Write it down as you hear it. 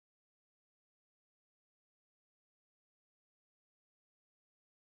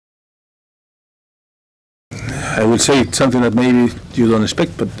I will say it's something that maybe you don't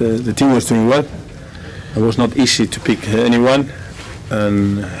expect, but the team was doing well. It was not easy to pick anyone,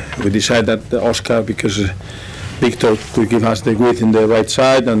 and we decided that Oscar, because Victor could give us the width in the right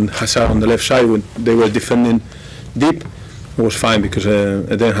side and Hazard on the left side when they were defending deep. It was fine because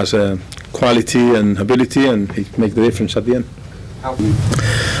Eden has a quality and ability, and he made the difference at the end.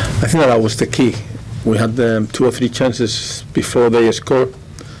 I think that was the key. We had 2 or 3 chances before they scored,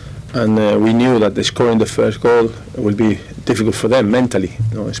 and we knew that the scoring the first goal will be difficult for them mentally,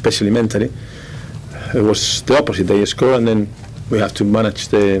 especially mentally. It was the opposite. They score, and then we have to manage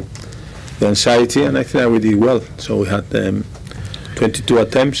the anxiety, and I think that we did well. So we had 22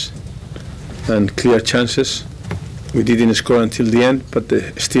 attempts and clear chances. We didn't score until the end, but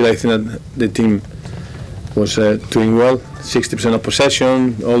still I think that the team was doing well. 60% of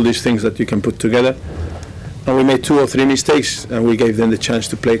possession, all these things that you can put together. And we made 2 or 3 mistakes, and we gave them the chance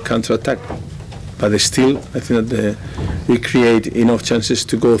to play counter-attack. But still, I think that we create enough chances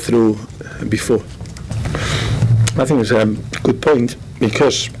to go through before. I think it's a good point,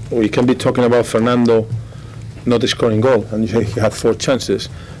 because we can be talking about Fernando not scoring goal, and he had 4 chances,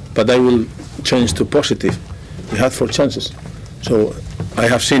 but I will change to positive. He had 4 chances. So I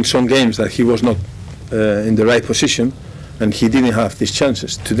have seen some games that he was not in the right position, and he didn't have these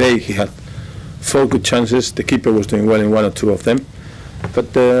chances. Today he had 4 good chances. The keeper was doing well in 1 or 2 of them, but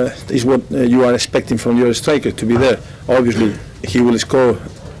it's what you are expecting from your striker to be there. Obviously he will score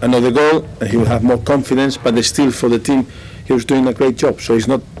another goal and he will have more confidence, but still for the team he was doing a great job. So it's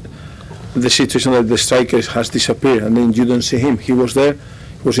not the situation that the striker has disappeared and then you don't see him. He was there,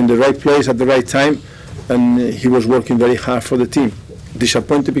 he was in the right place at the right time, and he was working very hard for the team.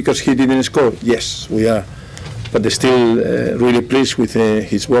 Disappointed because he didn't score? Yes, we are. But they're still really pleased with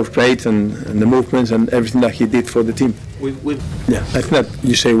his work rate and the movements and everything that he did for the team. Yeah, I think that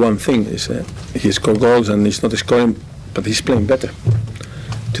you say one thing, is he scored goals and he's not scoring, but he's playing better.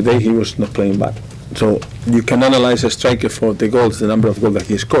 Today he was not playing bad. So you can analyze a striker for the goals, the number of goals that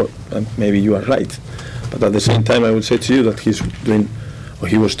he scored, and maybe you are right. But at the same time I would say to you that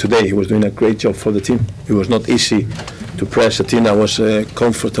he was doing a great job for the team. It was not easy to press a team that was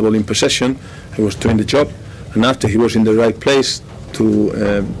comfortable in possession. He was doing the job, and after he was in the right place to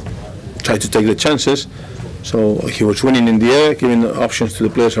try to take the chances. So he was winning in the air, giving options to the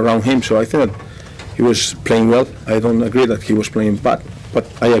players around him. So I think that he was playing well. I don't agree that he was playing bad, but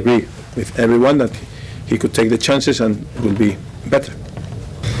I agree with everyone that he could take the chances and will be better.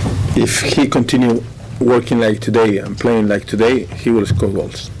 If he continue working like today and playing like today, he will score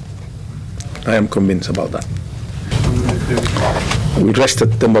goals. I am convinced about that. We rested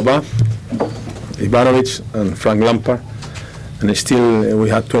Dembaba, Ivanovic and Frank Lampard, and still we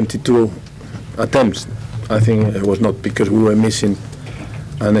had 22 attempts. I think it was not because we were missing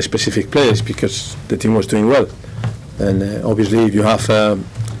a specific players, because the team was doing well. And obviously if you have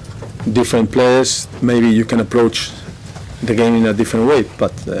different players, maybe you can approach the game in a different way,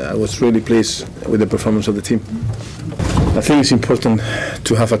 but I was really pleased with the performance of the team. I think it's important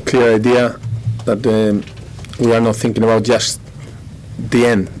to have a clear idea that we are not thinking about just the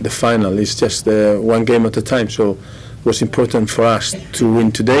end, the final. It's just one game at a time. So it was important for us to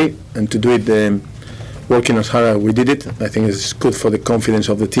win today and to do it working as hard as we did it. I think it's good for the confidence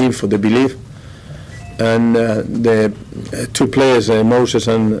of the team, for the belief. And the 2 players, Moses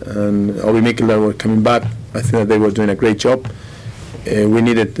and Obi Mikkel, that were coming back, I think that they were doing a great job. We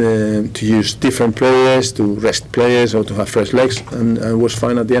needed to use different players, to rest players or to have fresh legs, and it was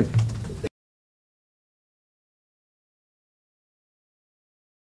fine at the end.